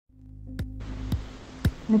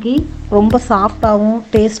இன்னைக்கு ரொம்ப சாஃப்டாகவும்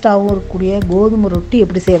டேஸ்ட்டாகவும் இருக்கக்கூடிய கோதுமை ரொட்டி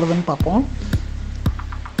எப்படி செய்கிறதுன்னு பார்ப்போம்.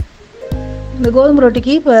 இந்த கோதுமை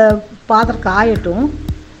ரொட்டிக்கு இப்போ பாத்திரம் காயட்டும்.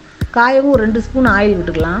 காயவும் 2 ஸ்பூன் ஆயில்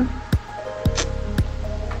விட்டுக்கலாம்.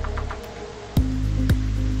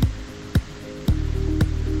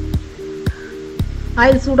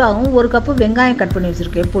 ஆயில் சூடாகும். 1 கப்பு வெங்காயம் கட் பண்ணி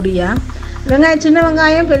வச்சுருக்கேன் பொடியாக. வெங்காயம் சின்ன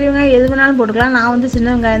வெங்காயம் பெரிய வெங்காயம் எது வேணாலும் போட்டுக்கலாம். நான் வந்து சின்ன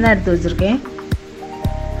வெங்காயம் தான் எடுத்து வச்சுருக்கேன்.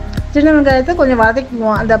 சின்ன வெங்காயத்தை கொஞ்சம்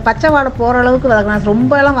வதக்கிக்குவோம். அந்த பச்சை வாடை போகிற அளவுக்கு வதக்கணும்.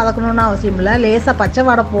 ரொம்பலாம் வதக்கணும்னு அவசியம் இல்லை. லேசாக பச்சை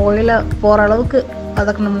வாடை போகிற அளவுக்கு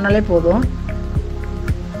வதக்கணும்னாலே போதும்.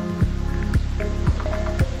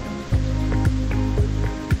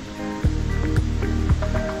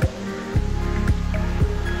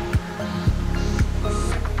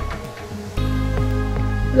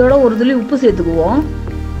 இதோட ஒரு துளி உப்பு சேர்த்துக்குவோம்.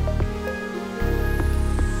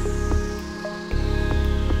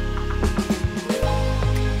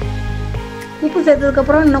 உப்பு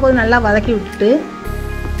சேர்த்ததுக்கப்புறம் இன்னும் கொஞ்சம் நல்லா வதக்கி விட்டுட்டு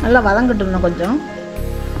நல்லா வதங்கட்டும். இன்னும் கொஞ்சம்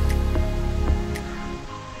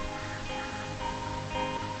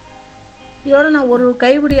இதோட நான் ஒரு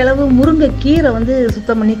கைப்பிடி அளவு முருங்கைக்கீரை வந்து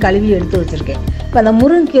சுத்தம் பண்ணி கழுவி எடுத்து வச்சுருக்கேன். இப்போ அந்த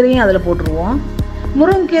முருங்கைக்கீரையும் அதில் போட்டுருவோம்.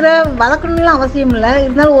 முருங்கைக்கீரை வதக்கணும்லாம் அவசியம் இல்லை.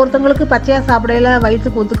 இருந்தாலும் ஒருத்தவங்களுக்கு பச்சையாக சாப்பிடையில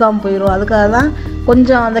வயிற்றுக்கு ஒத்துக்காமல் போயிடும். அதுக்காக தான்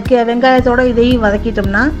கொஞ்சம் அந்த வெங்காயத்தோடு இதையும்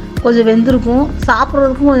வதக்கிட்டோம்னா கொஞ்சம் வெந்திருக்கும்,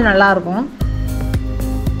 சாப்பிட்றதுக்கும் கொஞ்சம் நல்லாயிருக்கும்.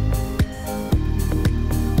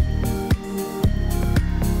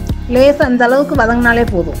 லேசாக அந்த அளவுக்கு வதங்கினாலே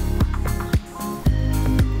போதும்.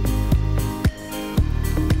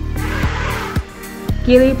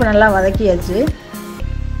 கீரை இப்போ நல்லா வதக்கியாச்சு.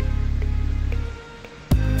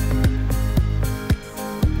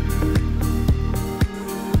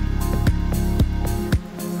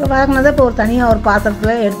 இப்போ வதங்கினதை இப்போ தனியாக ஒரு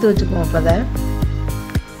பாத்திரத்தில் எடுத்து வச்சுக்குவோம்.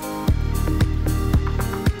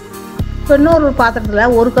 இப்போ இன்னொரு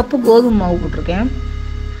பாத்திரத்தில் 1 கப்பு கோதுமை மாவு போட்டிருக்கேன்.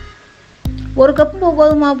 1 கப்பு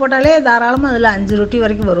கோதுமை மாவு போட்டாலே தாராளமாக அதில் 5 ரொட்டி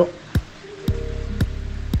வரைக்கும் வரும்.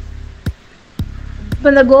 இப்போ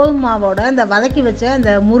இந்த கோதுமை மாவோட இந்த வதக்கி வச்ச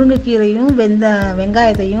இந்த முருங்கைக்கீரையும்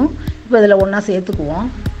வெங்காயத்தையும் இப்போ இதில் ஒன்றா சேர்த்துக்குவோம்.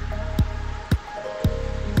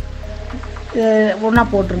 ஒன்றா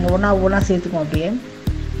போட்டுருங்க. ஒன்றா சேர்த்துக்குவோம். அப்படியே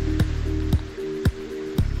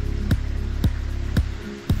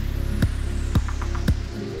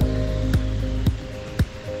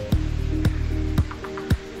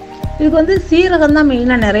இதுக்கு வந்து சீரகம் தான்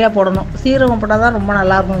மெயினாக நிறையா போடணும். சீரகம் போட்டால் தான் ரொம்ப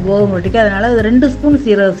நல்லாயிருக்கும் கோதுமை ரொட்டிக்கு. அதனால் இது 2 ஸ்பூன்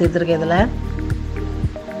சீரகம் சேர்த்துருக்கேன். இதில்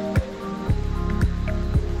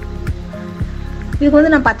இதுக்கு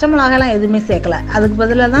வந்து நான் பச்சை மிளகாயெல்லாம் எதுவுமே சேர்க்கலை. அதுக்கு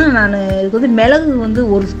பதிலாக தான் நான் இதுக்கு வந்து மிளகு வந்து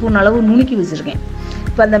 1 ஸ்பூன் அளவு நுணுக்கி வச்சுருக்கேன்.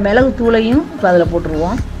 இப்போ அந்த மிளகு தூளையும் இப்போ அதில்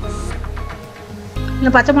போட்டுருவோம்.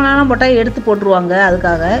 இல்லை பச்சை மிளகாலாம் போட்டால் எடுத்து போட்டுருவாங்க.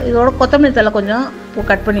 அதுக்காக இதோட கொத்தமல்லி தழை கொஞ்சம்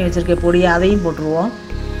கட் பண்ணி வச்சுருக்கேன் பொடி, அதையும் போட்டுருவோம்.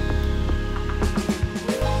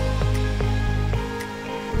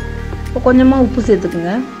 இப்போ கொஞ்சமாக உப்பு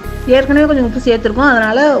சேர்த்துக்குங்க. ஏற்கனவே கொஞ்சம் உப்பு சேர்த்துருக்கோம்.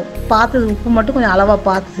 அதனால் பார்த்து உப்பு மட்டும் கொஞ்சம் அளவாக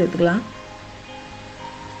பார்த்து சேர்த்துக்கலாம்.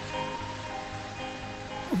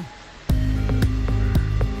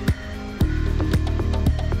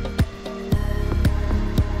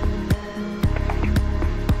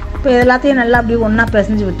 இப்போ எல்லாத்தையும் நல்லா அப்படியே ஒன்றா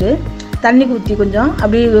பிசைஞ்சு விட்டு தண்ணி ஊற்றி கொஞ்சம்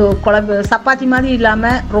அப்படியே குழம்பு சப்பாத்தி மாதிரி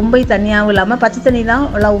இல்லாமல் ரொம்ப தண்ணியாகவும் இல்லாமல் பச்சை தண்ணி தான்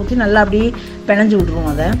எல்லாம் ஊற்றி நல்லா அப்படியே பிணைஞ்சு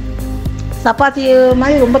விட்ருவோம். அதை சப்பாத்தி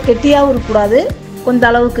மாதிரி ரொம்ப கெட்டியாகவும் இருக்கக்கூடாது, கொஞ்சம்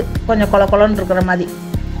அளவுக்கு கொஞ்சம் கொலன்னு இருக்கிற மாதிரி.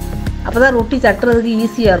 அப்போ தான் ரொட்டி தட்டுறதுக்கு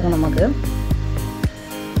ஈஸியாக இருக்கும் நமக்கு.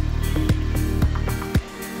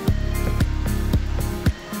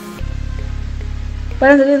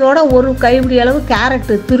 இதோட ஒரு கைப்பிடி அளவு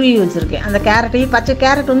கேரட்டு துருவி வச்சுருக்கேன். அந்த கேரட்டையும்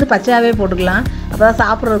கேரட் வந்து பச்சையாகவே போட்டுக்கலாம். அப்போ தான்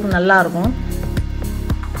சாப்பிட்றதுக்கு நல்லாயிருக்கும்.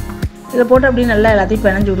 இதை போட்டு அப்படி நல்லா எல்லாத்தையும்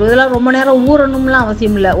பிணைஞ்சி விட்ருவோம். இதெல்லாம் ரொம்ப நேரம் ஊறணும்லாம்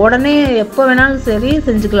அவசியம் இல்லை. உடனே எப்போ வேணாலும் சரி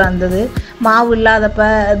செஞ்சுக்கலாம். இருந்தது மாவு இல்லாதப்ப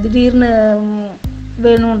திடீர்னு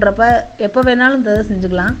வேணுன்றப்ப எப்போ வேணாலும் இந்த இதை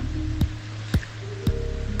செஞ்சுக்கலாம்.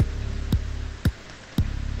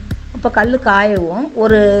 இப்போ கல் காயவும்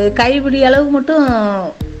ஒரு கைப்பிடி அளவு மட்டும்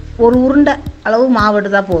ஒரு உருண்டை அளவு மாவு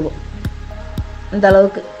எடுத்தால் போதும். இந்த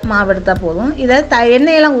அளவுக்கு மாவு எடுத்தால் போதும். இதை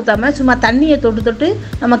எண்ணெயெல்லாம் ஊற்றாமல் சும்மா தண்ணியை தொட்டு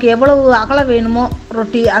நமக்கு எவ்வளவு அகலம் வேணுமோ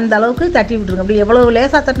ரொட்டி அந்த அளவுக்கு தட்டி விட்டுருங்க. அப்படி எவ்வளவு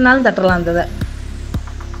லேசாக தட்டினாலும் தட்டலாம். அந்த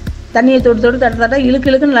தண்ணியை தொட்டு தட்ட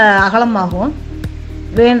இழுக்குன்னு அகலமாகும்.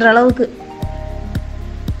 வேண்ட அளவுக்கு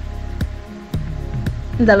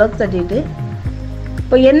இந்த அளவுக்கு தட்டிட்டு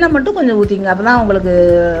இப்போ எண்ணெய் மட்டும் கொஞ்சம் ஊற்றிங்க. அப்போ தான் உங்களுக்கு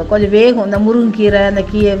கொஞ்சம் வேகும். இந்த முருங்கைக்கீரை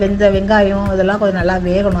அந்த வெங்காயம் இதெல்லாம் கொஞ்சம் நல்லா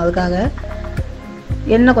வேகணும். அதுக்காக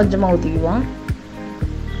எண்ணெய் கொஞ்சமாக ஊற்றிக்குவோம்.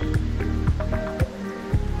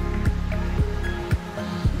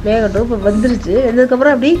 வேகட்டும். இப்போ வெந்துருச்சு.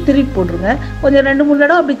 வெந்ததுக்கப்புறம் அப்படி திருப்பி போட்டுருங்க. கொஞ்சம் 2-3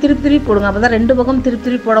 தடவை அப்படி திருப்பி போடுங்க. அப்போ தான் 2 பக்கம்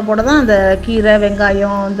திருப்பி போட தான் அந்த கீரை,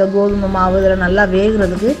 வெங்காயம், இந்த கோதுமை மாவு இதில் நல்லா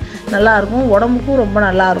வேகிறதுக்கு நல்லாயிருக்கும். உடம்புக்கும் ரொம்ப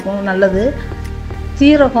நல்லாயிருக்கும், நல்லது.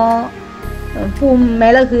 சீரகம், பூ,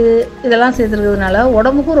 மிளகு இதெல்லாம் சேர்த்துருக்கிறதுனால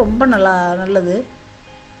உடம்புக்கும் ரொம்ப நல்லது.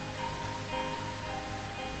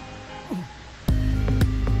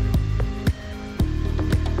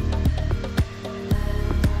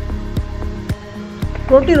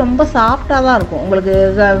 ரொட்டி ரொம்ப சாஃப்டாக தான் இருக்கும். உங்களுக்கு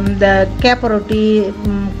இந்த கேப்ப ரொட்டி,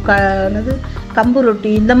 என்னது கம்பு ரொட்டி,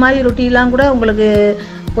 இந்த மாதிரி ரொட்டிலாம் கூட உங்களுக்கு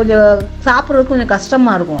கொஞ்சம் சாப்பிட்றதுக்கு கொஞ்சம்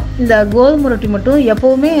கஷ்டமாக இருக்கும். இந்த கோதுமை ரொட்டி மட்டும்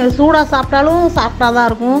எப்போவுமே சூடாக சாப்பிட்டாலும் சாஃப்டாக தான்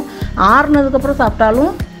இருக்கும். ஆறுனதுக்கப்புறம்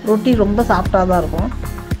சாப்பிட்டாலும் ரொட்டி ரொம்ப சாஃப்டாக தான் இருக்கும்.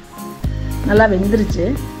 நல்லா வெந்துருச்சு.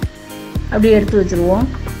 அப்படியே எடுத்து வச்சுருவோம்.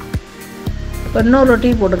 இப்போ இன்னொரு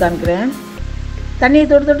ரொட்டி போட்டு காமிக்கிறேன். தண்ணியை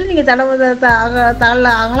தொட்டு நீங்கள் தலை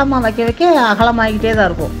அகலமாக வைக்க அகலமாகிக்கிட்டே தான்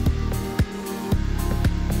இருக்கும்.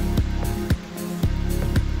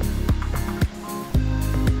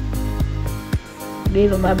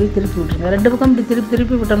 அப்படியே திருப்பி விட்டுருங்க. 2 பக்கம் இப்படி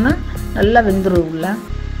திருப்பி விட்டோம்னா நல்லா வெந்துடும் உள்ள.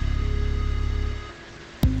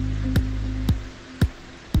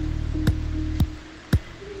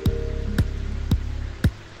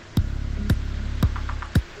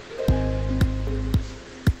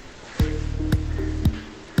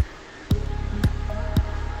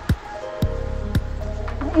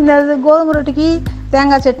 இந்த கோதுமை ரொட்டிக்கு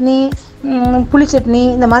தேங்காய் சட்னி, புளி சட்னி,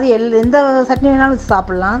 இந்த மாதிரி எந்த சட்னி வேணாலும் வச்சு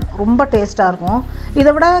சாப்பிட்லாம். ரொம்ப டேஸ்ட்டாக இருக்கும்.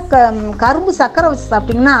 இதை விட கரும்பு சர்க்கரை வச்சு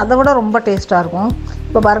சாப்பிட்டிங்கன்னா அதை விட ரொம்ப டேஸ்ட்டாக இருக்கும்.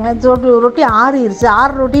 இப்போ பாருங்கள், ரொட்டி ஆறிடுச்சு.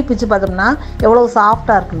 6 ரொட்டி பிச்சு பார்த்தோம்னா எவ்வளோ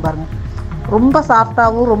சாஃப்டாக இருக்குன்னு பாருங்கள். ரொம்ப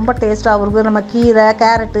சாஃப்டாகவும் ரொம்ப டேஸ்ட்டாகவும் இருக்குது. நம்ம கீரை,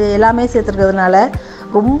 கேரட்டு எல்லாமே சேர்த்துருக்கிறதுனால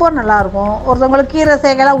ரொம்ப நல்லாயிருக்கும். ஒருத்தவங்களுக்கு கீரை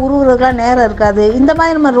சேர்க்கலாம் உருவுறதுக்கெலாம் நேரம் இருக்காது. இந்த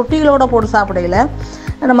மாதிரி நம்ம ரொட்டிகளோடு போட்டு சாப்பிடையில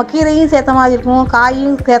நம்ம கீரையும் சேர்த்த மாதிரி இருக்கும்,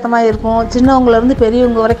 காயும் சேர்த்த மாதிரி இருக்கும். சின்னவங்கலேருந்து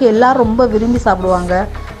பெரியவங்க வரைக்கும் எல்லோரும் ரொம்ப விரும்பி சாப்பிடுவாங்க.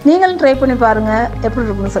 நீங்களும் ட்ரை பண்ணி பாருங்கள், எப்படி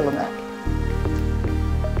இருக்குன்னு சொல்லுங்கள்.